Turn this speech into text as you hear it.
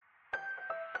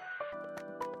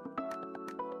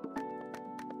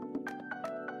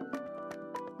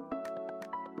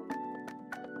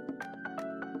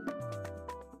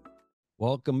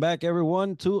Welcome back,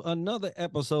 everyone, to another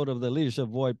episode of the Leadership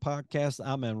Void podcast.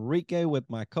 I'm Enrique with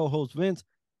my co host Vince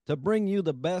to bring you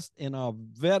the best in our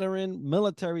veteran,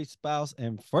 military, spouse,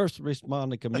 and first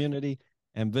responder community.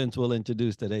 And Vince will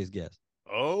introduce today's guest.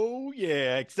 Oh,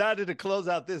 yeah. Excited to close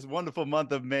out this wonderful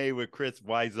month of May with Chris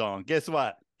Wysong. Guess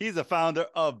what? He's a founder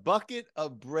of Bucket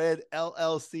of Bread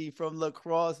LLC from La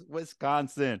Crosse,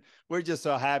 Wisconsin. We're just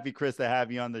so happy, Chris, to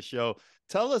have you on the show.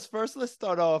 Tell us first, let's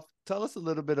start off. Tell us a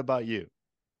little bit about you.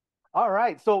 All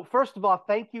right. So first of all,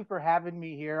 thank you for having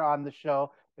me here on the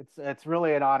show. It's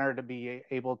really an honor to be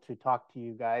able to talk to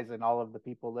you guys and all of the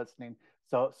people listening.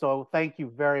 So thank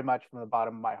you very much from the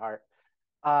bottom of my heart.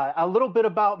 A little bit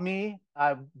about me.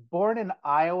 I'm born in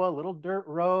Iowa, little dirt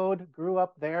road, grew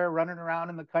up there running around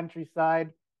in the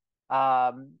countryside.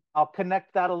 I'll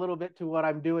connect that a little bit to what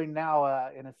I'm doing now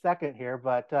in a second here,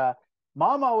 but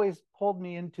mom always pulled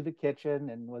me into the kitchen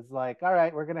and was like, all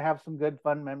right, we're going to have some good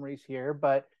fun memories here.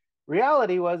 But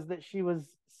reality was that she was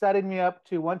setting me up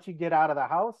to once you get out of the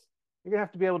house, you're going to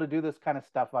have to be able to do this kind of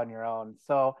stuff on your own.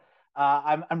 So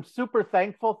I'm super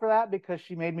thankful for that because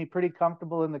she made me pretty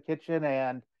comfortable in the kitchen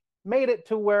and made it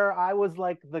to where I was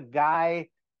like the guy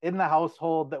in the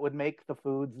household that would make the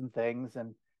foods and things.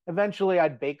 And eventually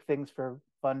I'd bake things for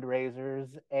fundraisers,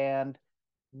 and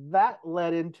that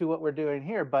led into what we're doing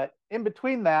here. But in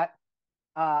between that,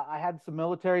 I had some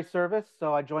military service.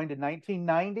 So I joined in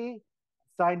 1990,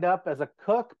 signed up as a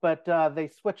cook, but they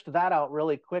switched that out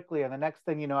really quickly. And the next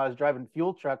thing you know, I was driving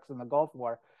fuel trucks in the Gulf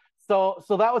War. So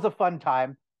that was a fun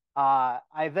time.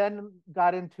 I then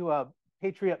got into a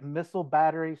Patriot missile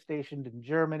battery stationed in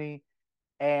Germany.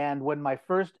 And when my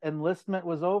first enlistment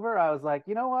was over, I was like,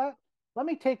 you know what? Let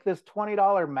me take this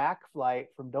 $20 Mac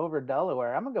flight from Dover,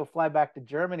 Delaware. I'm going to go fly back to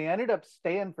Germany. I ended up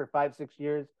staying for 5, 6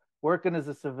 years, working as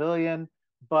a civilian,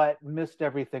 but missed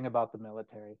everything about the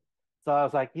military. So I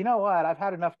was like, you know what? I've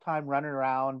had enough time running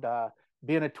around,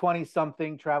 being a 20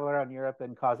 something, traveling around Europe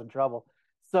and causing trouble.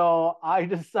 So I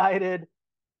decided,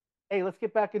 hey, let's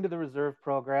get back into the reserve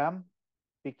program.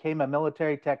 Became a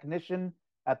military technician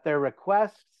at their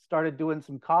request, started doing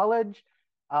some college.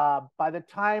 By the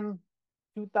time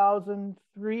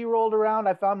 2003 rolled around,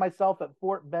 I found myself at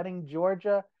Fort Benning,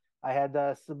 Georgia. I had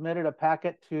submitted a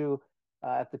packet to,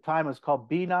 at the time it was called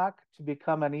BNOC, to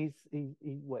become an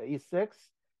E6,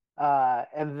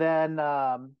 and then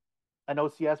an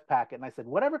OCS packet. And I said,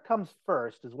 whatever comes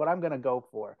first is what I'm going to go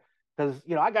for because,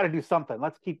 I got to do something.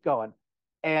 Let's keep going.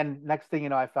 And next thing you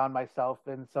know, I found myself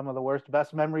in some of the worst,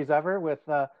 best memories ever with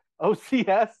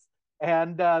OCS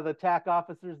and the TAC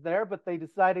officers there. But they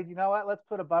decided, you know what, let's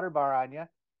put a butter bar on you.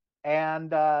 And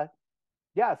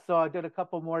yeah, so I did a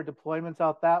couple more deployments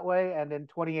out that way. And in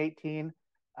 2018,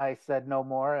 I said no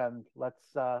more and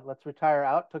let's retire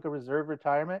out. Took a reserve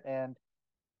retirement, and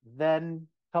then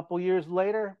a couple years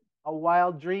later, a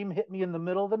wild dream hit me in the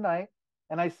middle of the night,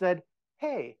 and I said,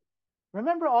 "Hey,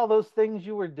 remember all those things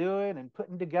you were doing and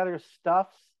putting together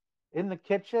stuffs in the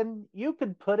kitchen? You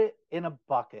could put it in a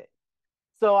bucket."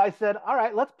 So I said, all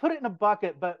right, let's put it in a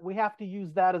bucket, but we have to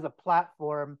use that as a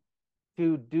platform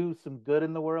to do some good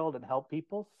in the world and help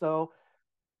people. So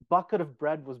Bucket of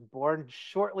Bread was born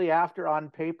shortly after on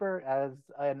paper as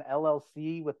an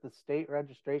LLC with the state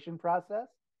registration process.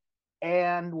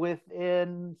 And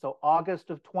within, so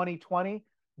August of 2020,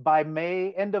 by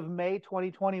end of May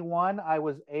 2021, I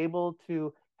was able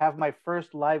to have my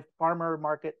first live farmer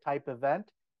market type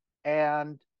event.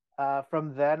 And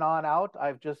from then on out,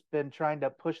 I've just been trying to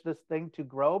push this thing to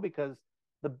grow because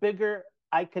the bigger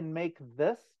I can make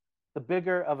this, the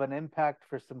bigger of an impact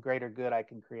for some greater good I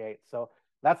can create. So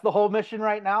that's the whole mission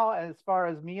right now, as far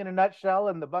as me in a nutshell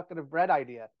and the Bucket of Bread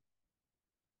idea.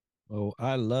 Oh,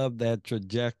 I love that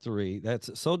trajectory.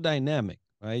 That's so dynamic,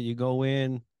 right? You go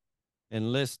in,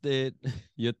 enlisted,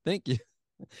 you think you,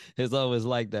 it's always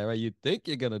like that, right? You think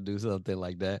you're going to do something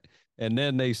like that, and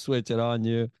then they switch it on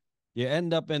you. You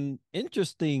end up in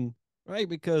interesting, right?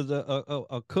 Because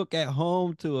a cook at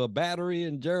home to a battery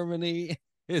in Germany,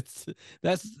 it's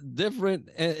that's different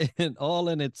and all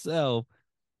in itself.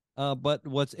 But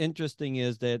what's interesting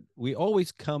is that we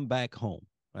always come back home,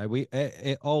 right?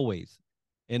 Always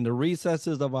in the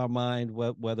recesses of our mind,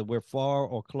 whether we're far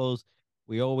or close,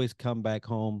 we always come back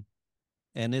home,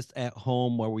 and it's at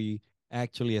home where we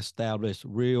actually establish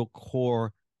real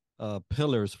core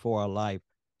pillars for our life.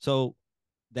 So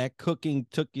that cooking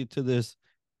took you to this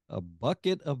a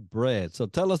bucket of bread. So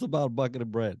tell us about bucket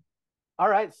of bread. All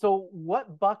right. So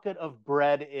what Bucket of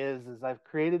Bread is I've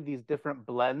created these different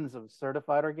blends of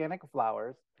certified organic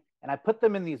flours, and I put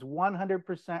them in these 100%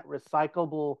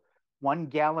 recyclable 1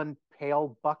 gallon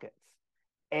pail buckets.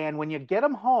 And when you get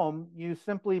them home, you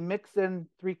simply mix in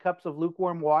 3 cups of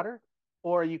lukewarm water,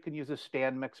 or you can use a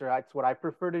stand mixer. That's what I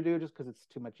prefer to do just because it's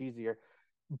too much easier.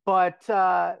 But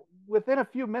within a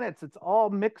few minutes, it's all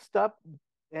mixed up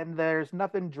and there's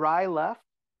nothing dry left.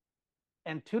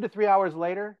 And 2 to 3 hours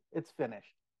later, it's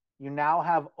finished. You now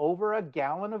have over a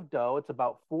gallon of dough. It's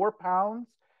about 4 pounds.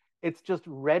 It's just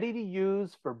ready to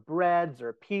use for breads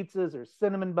or pizzas or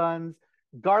cinnamon buns,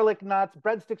 garlic nuts,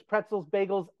 breadsticks, pretzels,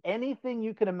 bagels, anything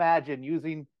you can imagine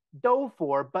using dough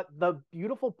for. But the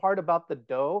beautiful part about the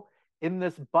dough in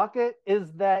this bucket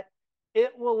is that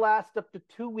it will last up to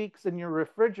 2 weeks in your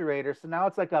refrigerator. So now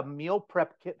it's like a meal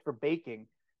prep kit for baking.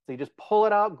 So you just pull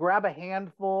it out, grab a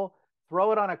handful,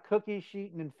 throw it on a cookie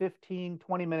sheet, and in 15,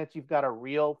 20 minutes, you've got a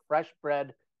real fresh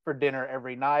bread for dinner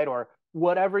every night or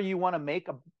whatever you want to make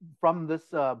from this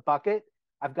bucket.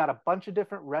 I've got a bunch of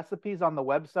different recipes on the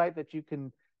website that you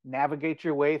can navigate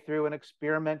your way through and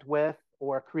experiment with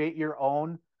or create your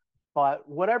own. But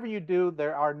whatever you do,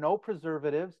 there are no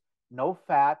preservatives, no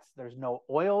fats, there's no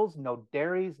oils, no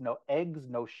dairies, no eggs,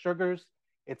 no sugars.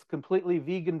 It's completely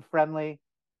vegan friendly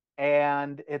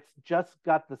and it's just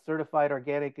got the certified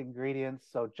organic ingredients,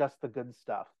 so just the good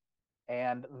stuff.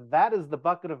 And that is the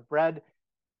bucket of bread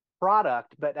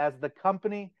product. But as the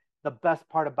company, the best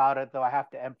part about it, though, I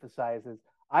have to emphasize is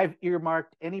I've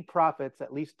earmarked any profits,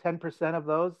 at least 10% of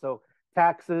those. So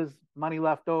taxes, money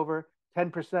left over,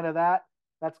 10% of that,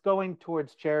 that's going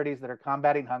towards charities that are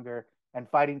combating hunger and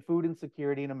fighting food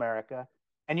insecurity in America.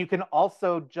 And you can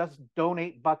also just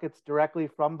donate buckets directly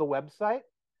from the website,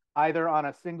 either on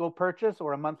a single purchase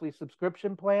or a monthly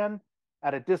subscription plan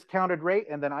at a discounted rate.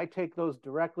 And then I take those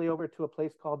directly over to a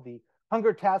place called the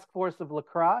Hunger Task Force of La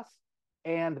Crosse.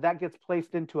 And that gets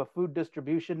placed into a food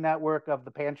distribution network of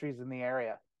the pantries in the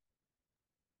area.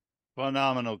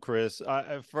 Phenomenal, Chris.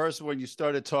 At first, when you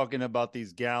started talking about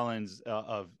these gallons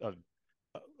of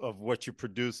what you're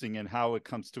producing and how it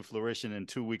comes to fruition in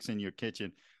 2 weeks in your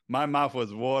kitchen, my mouth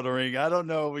was watering. I don't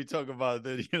know. We talk about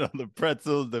the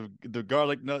pretzels, the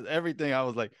garlic nuts, everything. I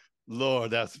was like, Lord,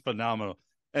 that's phenomenal.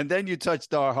 And then you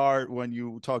touched our heart when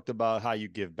you talked about how you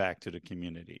give back to the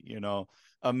community.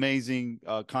 Amazing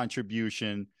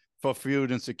contribution for food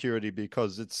insecurity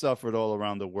because it's suffered all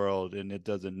around the world and it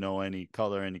doesn't know any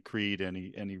color, any creed,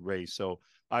 any race. So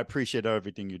I appreciate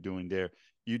everything you're doing there.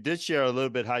 You did share a little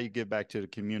bit how you give back to the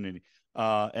community,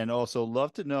 and also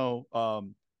love to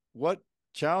know what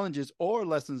challenges or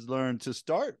lessons learned to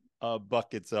start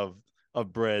buckets of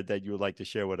bread that you would like to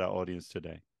share with our audience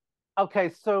today. Okay,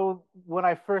 so when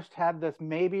I first had this,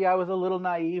 maybe I was a little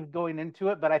naive going into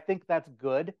it, but I think that's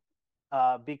good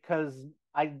because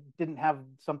I didn't have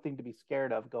something to be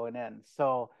scared of going in.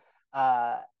 So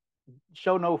uh,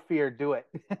 show no fear, do it.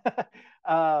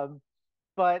 um,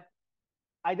 but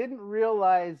I didn't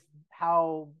realize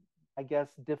how, I guess,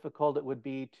 difficult it would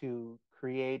be to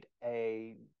create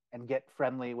and get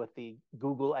friendly with the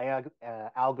Google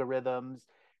algorithms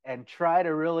and try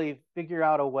to really figure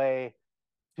out a way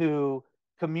to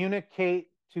communicate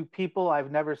to people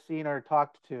I've never seen or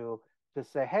talked to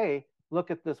say, hey,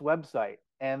 look at this website.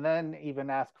 And then even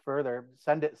ask further,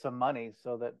 send it some money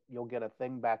so that you'll get a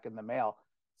thing back in the mail.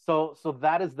 So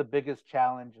that is the biggest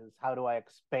challenge is how do I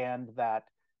expand that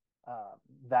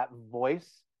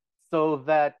voice so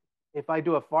that if I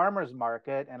do a farmer's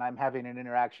market and I'm having an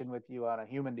interaction with you on a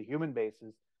human to human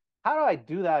basis, how do I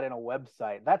do that in a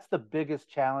website? That's the biggest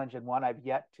challenge and one I've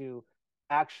yet to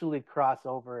actually cross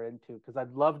over into because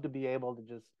I'd love to be able to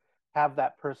just have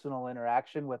that personal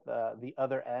interaction with the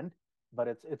other end, but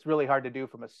it's really hard to do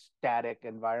from a static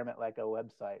environment like a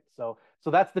website. So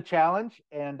that's the challenge,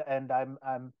 and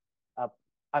I'm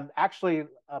actually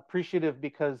appreciative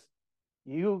because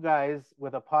you guys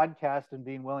with a podcast and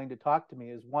being willing to talk to me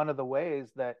is one of the ways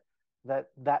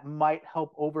that might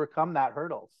help overcome that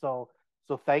hurdle. So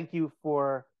thank you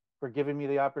for giving me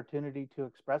the opportunity to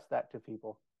express that to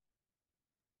people.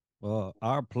 Well,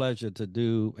 our pleasure to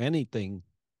do anything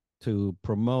to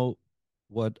promote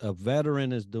what a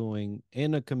veteran is doing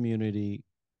in a community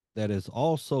that is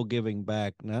also giving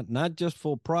back, not just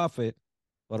for profit,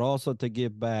 but also to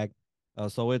give back.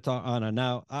 So it's our honor.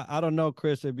 Now, I don't know,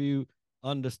 Chris, if you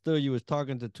understood, you was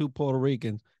talking to two Puerto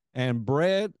Ricans, and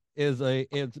bread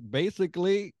it's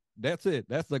basically that's it.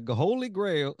 That's the holy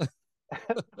grail.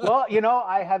 Well,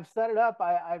 I have set it up.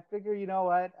 I figure, you know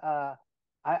what?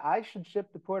 I should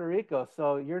ship to Puerto Rico.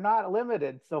 So you're not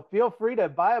limited. So feel free to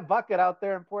buy a bucket out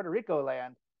there in Puerto Rico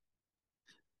land.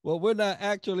 Well, we're not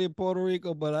actually in Puerto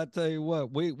Rico, but I tell you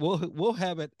what, we'll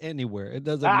have it anywhere. It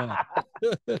doesn't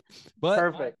matter. But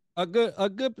Perfect. a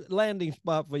good landing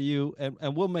spot for you,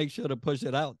 and we'll make sure to push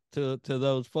it out to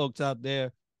those folks out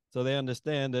there so they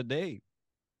understand that they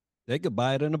could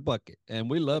buy it in a bucket, and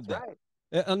we love That's that. right.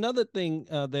 Another thing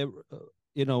that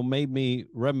made me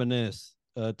reminisce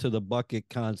to the bucket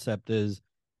concept is,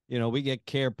 we get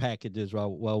care packages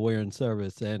while we're in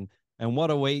service, and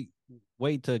what a way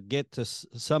to get to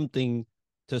something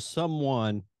to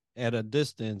someone at a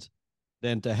distance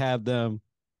than to have them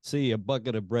see a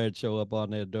bucket of bread show up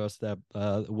on their doorstep,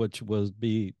 which would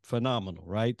be phenomenal,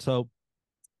 right? So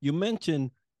you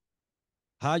mentioned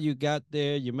how you got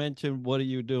there. You mentioned what are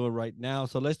you doing right now.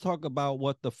 So let's talk about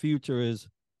what the future is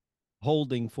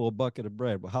holding for a bucket of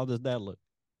bread. How does that look?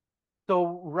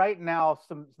 So right now,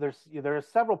 there are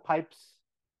several pipes,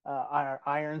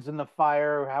 irons in the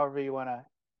fire, however you want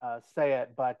to say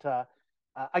it. But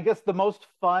I guess the most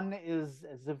fun is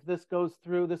as if this goes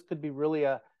through. This could be really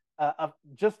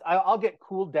I'll get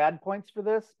cool dad points for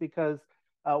this because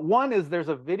one is there's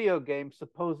a video game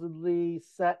supposedly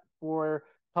set for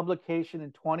publication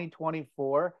in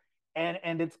 2024,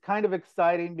 and it's kind of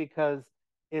exciting because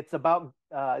it's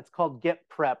called Get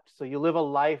Prepped. So you live a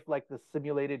life like the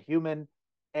simulated human,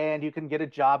 and you can get a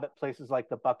job at places like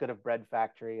the Bucket of Bread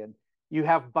Factory, and you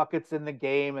have buckets in the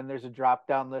game, and there's a drop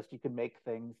down list. You can make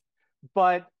things,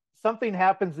 but something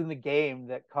happens in the game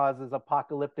that causes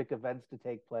apocalyptic events to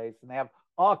take place, and they have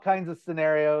all kinds of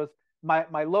scenarios.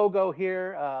 My logo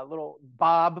here, little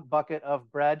Bob Bucket of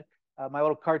Bread. My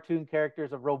little cartoon character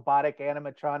is a robotic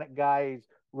animatronic guy. He's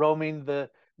roaming the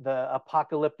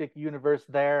apocalyptic universe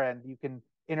there, and you can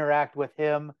interact with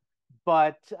him.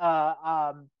 But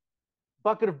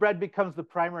Bucket of Bread becomes the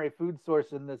primary food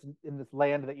source in this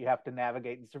land that you have to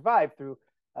navigate and survive through.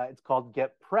 It's called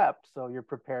Get Prepped, so you're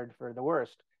prepared for the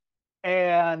worst.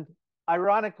 And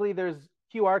ironically, there's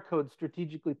QR codes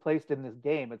strategically placed in this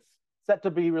game. It's set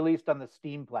to be released on the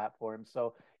Steam platform.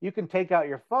 So you can take out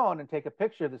your phone and take a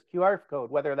picture of this QR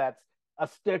code, whether that's a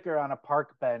sticker on a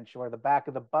park bench or the back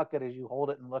of the bucket as you hold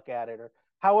it and look at it, or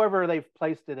however they've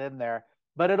placed it in there.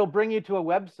 But it'll bring you to a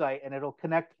website and it'll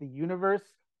connect the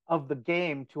universe of the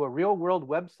game to a real world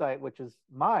website, which is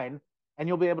mine. And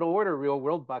you'll be able to order real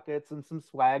world buckets and some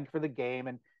swag for the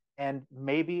game and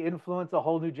maybe influence a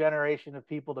whole new generation of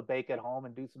people to bake at home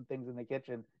and do some things in the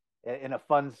kitchen in a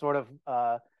fun sort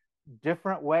of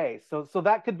different way. So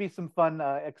that could be some fun,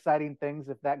 exciting things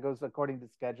if that goes according to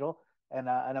schedule. And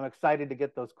I'm excited to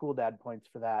get those cool dad points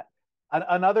for that.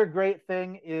 Another great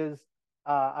thing is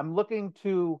I'm looking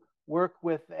to work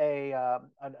with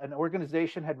an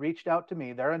organization had reached out to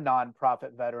me. They're a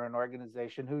nonprofit veteran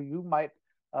organization who you might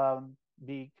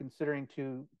be considering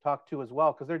to talk to as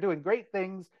well because they're doing great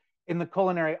things in the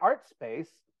culinary art space.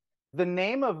 The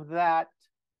name of that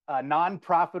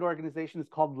nonprofit organization is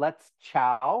called Let's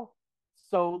Chow.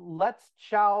 So Let's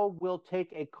Chow will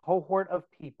take a cohort of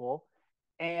people,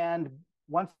 and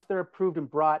once they're approved and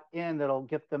brought in, that'll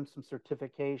get them some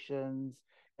certifications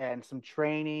and some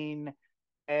training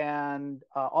and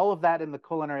all of that in the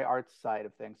culinary arts side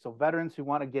of things. So veterans who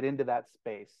want to get into that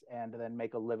space and then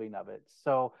make a living of it.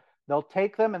 So they'll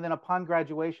take them, and then upon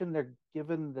graduation, they're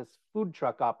given this food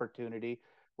truck opportunity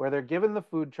where they're given the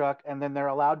food truck, and then they're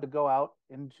allowed to go out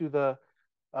into the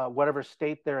whatever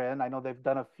state they're in. I know they've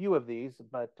done a few of these,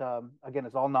 but again,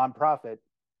 it's all nonprofit,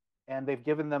 and they've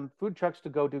given them food trucks to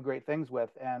go do great things with.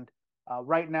 And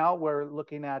right now, we're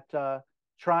looking at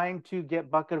trying to get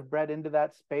Bucket of Bread into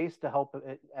that space to help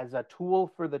it as a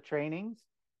tool for the trainings,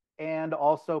 and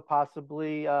also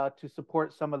possibly to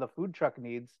support some of the food truck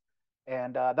needs.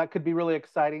 And that could be really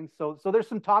exciting. So there's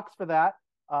some talks for that.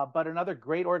 But another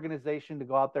great organization to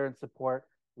go out there and support,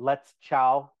 Let's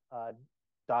Chow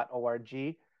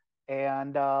 .org.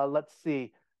 And let's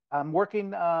see, I'm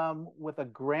working with a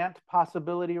grant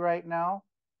possibility right now.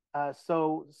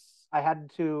 So I had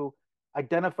to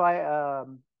identify,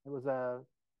 it was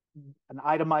an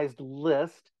itemized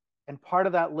list, and part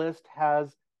of that list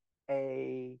has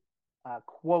a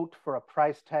quote for a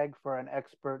price tag for an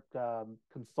expert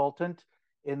consultant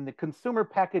in the consumer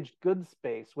packaged goods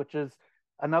space, which is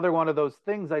another one of those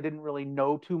things I didn't really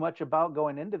know too much about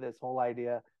going into this whole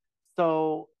idea.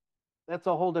 So that's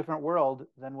a whole different world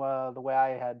than the way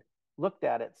I had looked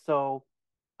at it. So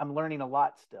I'm learning a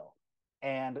lot still,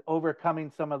 and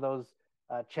overcoming some of those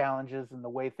challenges and the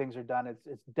way things are done.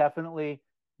 It's definitely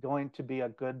going to be a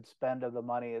good spend of the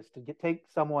money is to take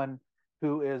someone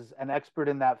who is an expert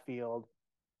in that field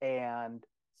and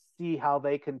see how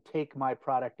they can take my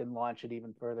product and launch it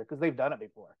even further because they've done it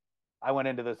before. I went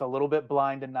into this a little bit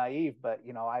blind and naive, but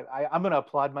I'm going to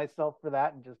applaud myself for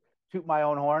that and just toot my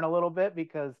own horn a little bit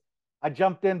because I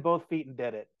jumped in both feet and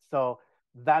did it. So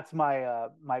that's my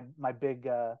big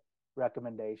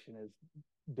recommendation is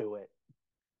do it.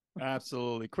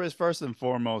 Absolutely. Chris, first and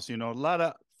foremost, a lot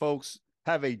of folks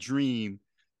have a dream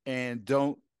and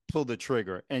don't pull the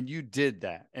trigger. And you did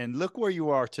that. And look where you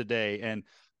are today. And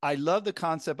I love the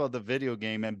concept of the video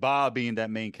game and Bob being that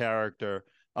main character.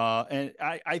 And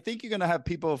I think you're going to have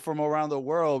people from around the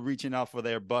world reaching out for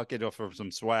their bucket or for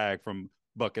some swag from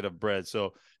Bucket of Bread.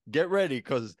 So get ready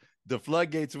because the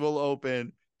floodgates will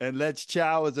open. And Let's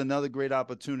Chow is another great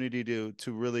opportunity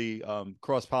to really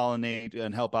cross pollinate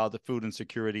and help out the food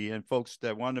insecurity and folks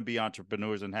that want to be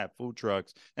entrepreneurs and have food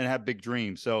trucks and have big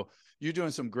dreams. So you're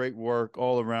doing some great work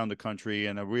all around the country,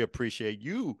 and we appreciate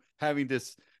you having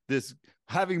this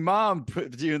having mom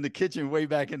put you in the kitchen way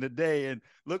back in the day, and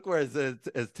look where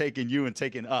it's taken you and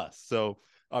taken us. So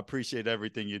I appreciate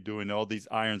everything you're doing, all these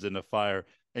irons in the fire,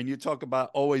 and you talk about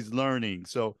always learning.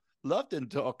 So love to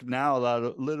talk now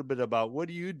a little bit about what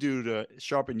do you do to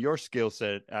sharpen your skill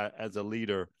set as a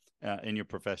leader in your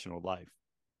professional life.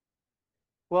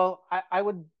 Well, I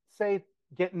would say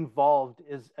get involved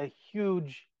is a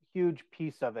huge, huge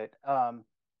piece of it.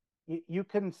 You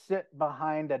can sit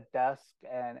behind a desk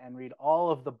and read all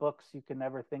of the books you can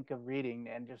ever think of reading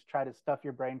and just try to stuff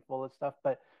your brain full of stuff.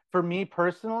 But for me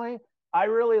personally, I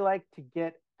really like to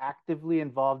get actively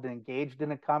involved and engaged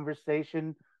in a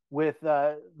conversation with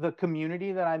the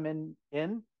community that I'm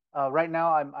in. Right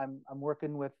now, I'm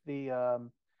working with the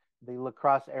La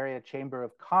Crosse Area Chamber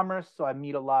of Commerce. So I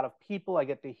meet a lot of people. I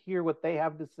get to hear what they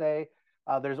have to say.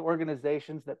 There's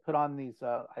organizations that put on these,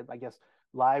 I guess,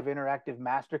 live interactive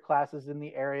master classes in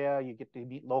the area. You get to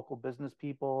meet local business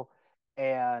people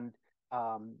and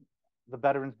the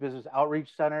Veterans Business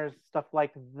Outreach Centers, stuff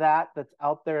like that, that's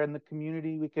out there in the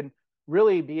community. We can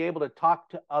really be able to talk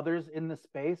to others in the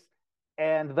space.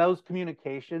 And those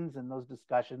communications and those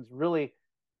discussions really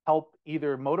help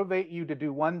either motivate you to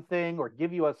do one thing or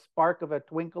give you a spark of a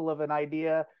twinkle of an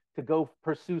idea to go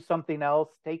pursue something else,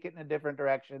 take it in a different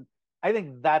direction. I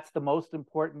think that's the most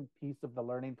important piece of the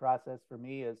learning process for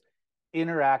me is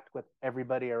interact with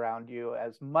everybody around you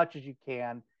as much as you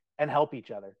can and help each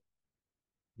other.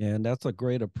 Yeah, and that's a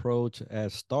great approach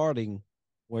as starting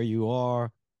where you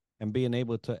are and being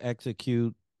able to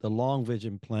execute the long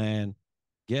vision plan,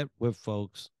 get with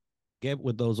folks, get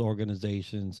with those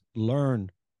organizations, learn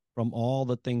from all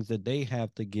the things that they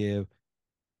have to give.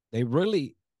 They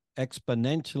really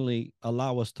exponentially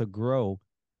allow us to grow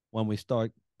when we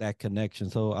start that connection.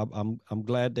 So I'm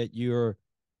glad that you're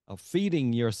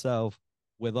feeding yourself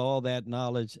with all that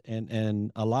knowledge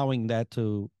and allowing that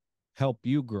to help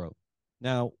you grow.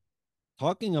 Now,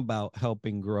 talking about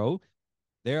helping grow,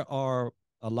 there are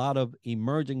a lot of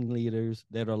emerging leaders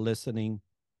that are listening.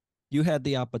 You had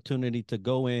the opportunity to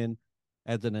go in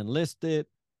as an enlisted,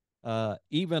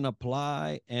 even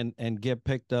apply and get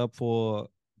picked up for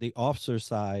the officer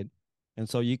side. And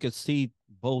so you could see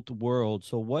both worlds.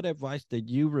 So, what advice did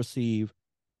you receive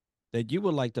that you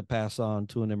would like to pass on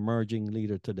to an emerging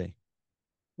leader today?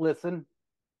 Listen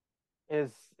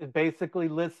is basically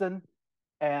listen.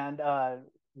 And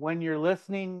when you're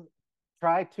listening,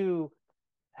 try to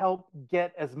help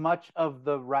get as much of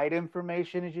the right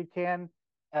information as you can,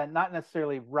 and not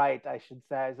necessarily right, I should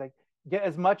say. It's like get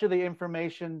as much of the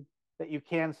information that you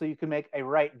can so you can make a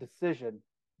right decision.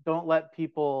 Don't let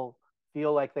people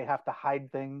feel like they have to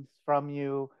hide things from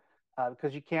you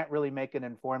because you can't really make an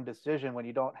informed decision when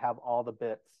you don't have all the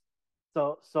bits.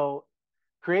 So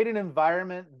create an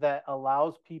environment that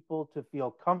allows people to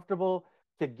feel comfortable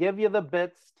to give you the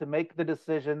bits to make the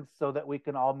decisions so that we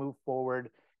can all move forward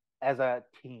as a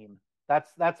team.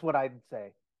 That's what I'd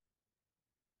say.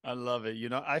 I love it.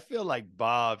 I feel like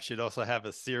Bob should also have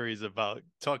a series about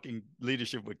talking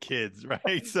leadership with kids,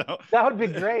 right? So That would be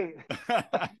great.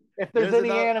 If there's there's any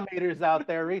enough. animators out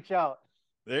there, reach out.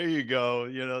 There you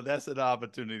go. That's an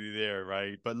opportunity there,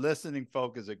 right? But listening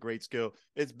folk is a great skill.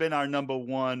 It's been our number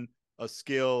one a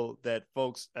skill that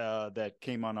folks that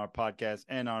came on our podcast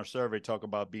and our survey talk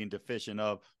about being deficient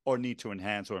of or need to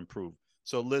enhance or improve.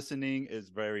 So listening is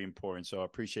very important. So I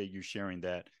appreciate you sharing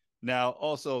that. Now,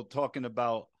 also talking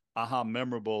about aha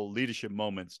memorable leadership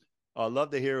moments. I'd love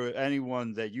to hear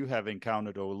anyone that you have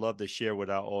encountered or would love to share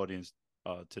with our audience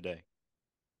today.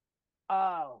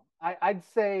 Oh, I'd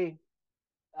say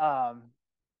um,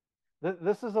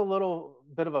 this is a little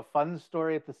bit of a fun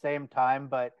story at the same time,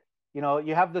 but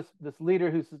you have this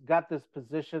leader who's got this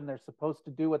position. They're supposed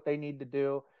to do what they need to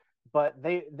do, but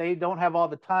they don't have all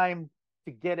the time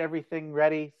to get everything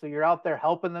ready. So you're out there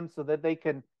helping them so that they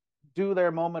can do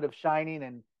their moment of shining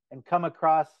and come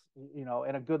across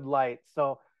in a good light.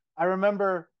 So I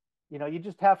remember, you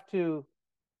just have to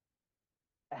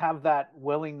have that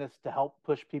willingness to help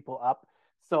push people up.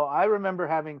 So I remember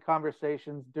having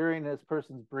conversations during this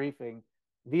person's briefing,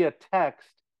 via text,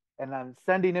 and I'm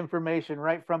sending information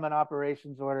right from an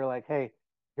operations order, like, hey,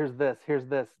 here's this,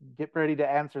 get ready to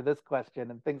answer this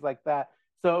question, and things like that.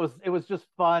 So it was just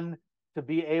fun to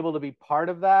be able to be part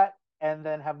of that, and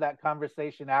then have that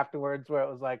conversation afterwards where it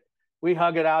was like we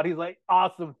hug it out. He's like,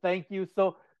 awesome, thank you.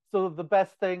 So the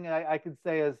best thing I could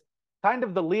say is kind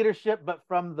of the leadership, but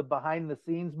from the behind the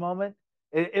scenes moment.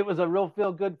 It was a real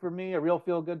feel good for me, a real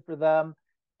feel good for them,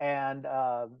 and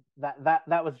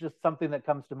that was just something that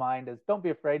comes to mind is don't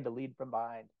be afraid to lead from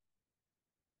behind.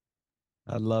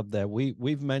 I love that.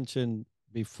 We've mentioned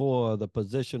before the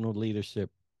positional leadership,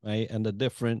 right? And the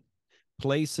different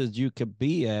places you could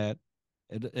be at.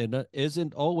 It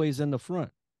isn't always in the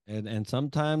front. And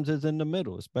sometimes it's in the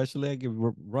middle, especially like if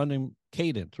we're running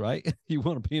cadence, right? You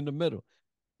want to be in the middle.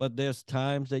 But there's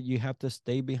times that you have to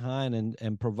stay behind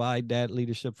and provide that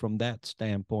leadership from that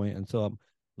standpoint. And so I'm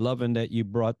loving that you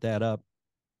brought that up.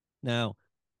 Now,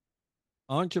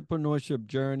 entrepreneurship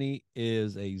journey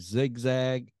is a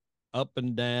zigzag, up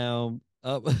and down,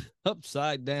 up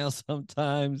upside down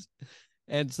sometimes.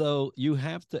 And so you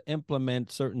have to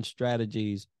implement certain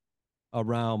strategies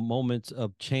around moments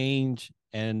of change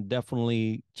and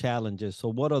definitely challenges. So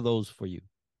what are those for you?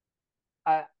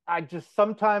 I just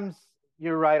sometimes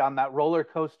you're right on that roller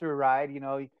coaster ride.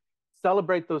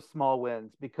 Celebrate those small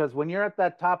wins, because when you're at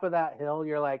that top of that hill,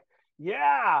 you're like,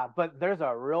 yeah, but there's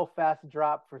a real fast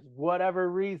drop for whatever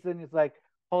reason. It's like,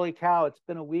 holy cow, it's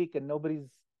been a week and nobody's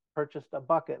purchased a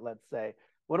bucket, let's say.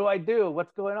 What do I do?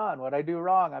 What's going on? What I do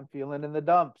wrong? I'm feeling in the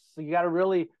dumps. So you got to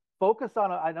really focus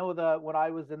on it. I know that when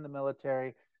I was in the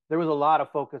military, there was a lot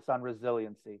of focus on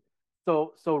resiliency.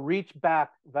 So reach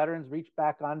back, veterans reach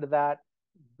back onto that,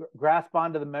 grasp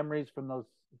onto the memories from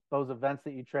those events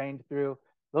that you trained through.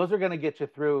 Those are going to get you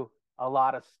through a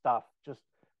lot of stuff. Just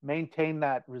maintain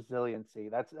that resiliency.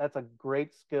 That's a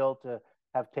great skill to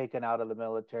have taken out of the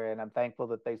military, and I'm thankful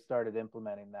that they started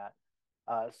implementing that.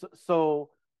 So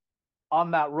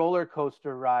on that roller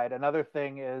coaster ride, another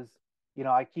thing is,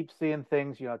 I keep seeing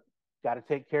things, got to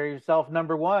take care of yourself,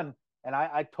 number one. And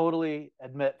I totally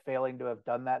admit failing to have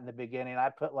done that in the beginning. I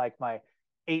put like my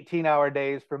 18-hour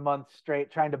days for months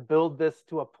straight trying to build this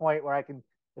to a point where I can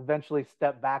eventually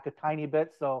step back a tiny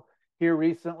bit. So here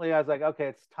recently, I was like, okay,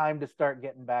 it's time to start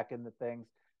getting back into things.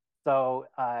 So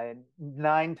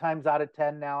 9 times out of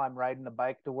 10 now, I'm riding a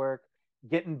bike to work,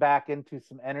 getting back into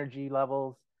some energy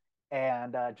levels,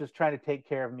 and just trying to take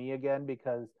care of me again,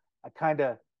 because I kind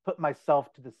of put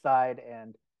myself to the side.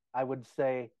 And I would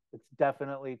say it's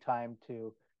definitely time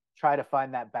to try to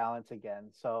find that balance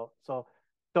again. So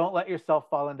don't let yourself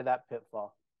fall into that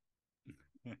pitfall.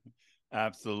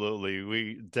 Absolutely.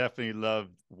 We definitely love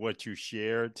what you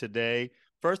shared today.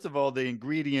 First of all, the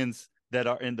ingredients that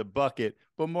are in the bucket,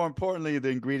 but more importantly, the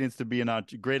ingredients to be a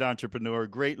great entrepreneur,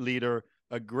 great leader,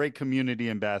 a great community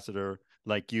ambassador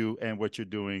like you, and what you're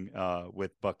doing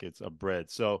with buckets of bread.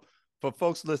 So for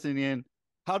folks listening in,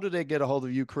 how do they get a hold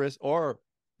of you, Chris, or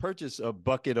purchase a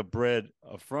bucket of bread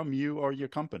from you or your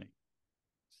company?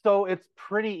 So it's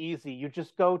pretty easy. You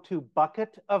just go to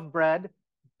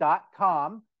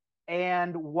bucketofbread.com.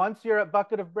 And once you're at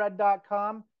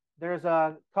bucketofbread.com, there's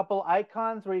a couple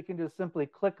icons where you can just simply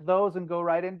click those and go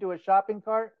right into a shopping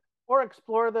cart, or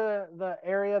explore the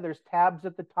area. There's tabs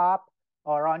at the top,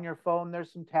 or on your phone,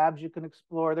 there's some tabs you can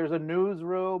explore. There's a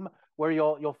newsroom where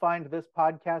you'll find this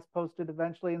podcast posted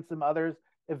eventually, and some others,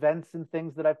 events and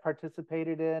things that I've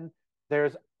participated in.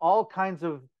 There's all kinds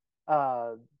of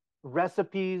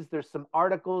recipes. There's some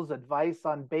articles, advice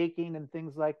on baking and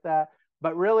things like that.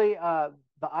 But really,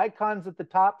 the icons at the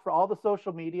top for all the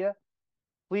social media,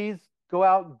 please go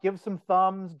out, give some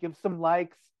thumbs, give some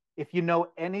likes. If you know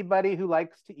anybody who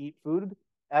likes to eat food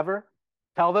ever,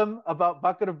 tell them about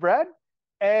Bucket of Bread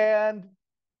and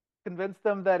convince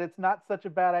them that it's not such a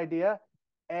bad idea,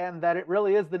 and that it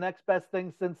really is the next best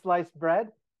thing since sliced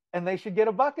bread, and they should get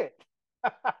a bucket.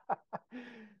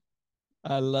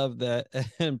 I love that.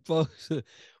 And folks,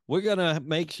 we're going to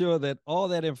make sure that all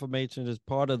that information is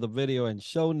part of the video and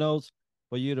show notes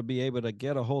for you to be able to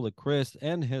get a hold of Chris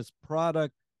and his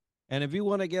product. And if you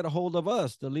want to get a hold of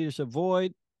us, the Leadership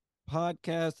Void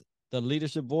podcast, the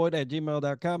Leadership Void at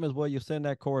gmail.com is where you send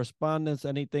that correspondence,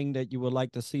 anything that you would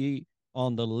like to see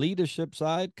on the leadership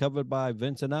side covered by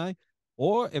Vince and I,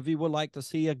 or if you would like to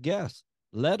see a guest,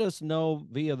 let us know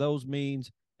via those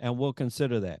means and we'll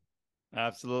consider that.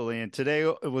 Absolutely. And today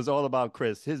it was all about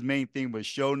Chris. His main thing was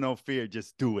show no fear,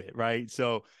 just do it, right?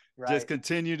 So just Right.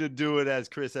 continue to do it as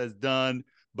Chris has done.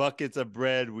 Buckets of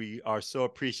Bread. We are so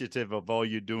appreciative of all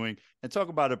you're doing. And talk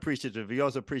about appreciative. We're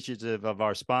also appreciative of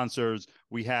our sponsors.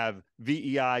 We have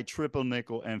VEI, Triple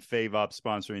Nickel, and FaveUp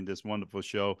sponsoring this wonderful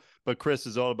show. But Chris,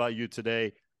 is all about you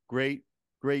today. Great,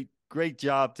 great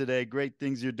job today. Great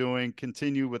things you're doing.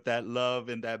 Continue with that love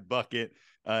and that bucket.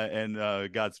 And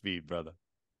Godspeed, brother.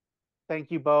 Thank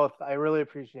you both. I really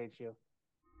appreciate you.